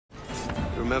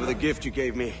Remember the gift you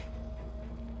gave me?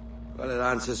 Well, it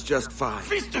answers just fine.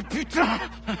 Fils de putain!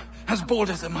 As bold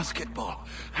as a musket ball,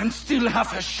 and still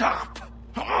half as sharp.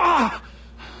 Ah!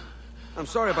 I'm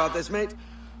sorry about this, mate.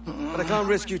 But I can't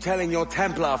risk you telling your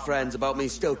Templar friends about me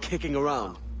still kicking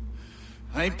around.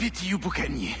 I pity you,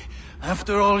 Boucanier.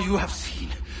 After all you have seen,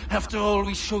 after all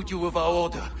we showed you of our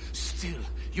order, still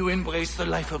you embrace the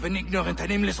life of an ignorant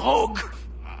and aimless rogue.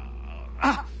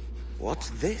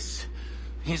 What's this?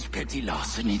 Is petty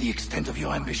larceny the extent of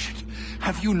your ambition?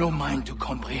 Have you no mind to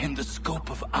comprehend the scope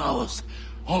of ours?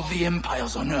 All the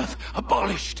empires on Earth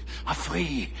abolished, a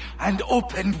free and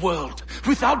open world,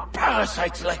 without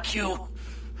parasites like you.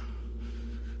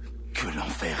 Que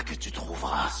l'enfer que tu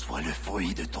trouveras soit le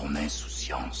fruit de ton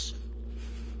insouciance.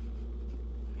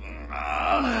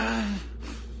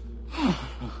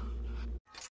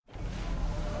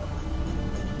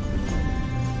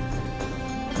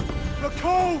 The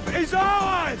cove is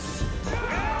ours!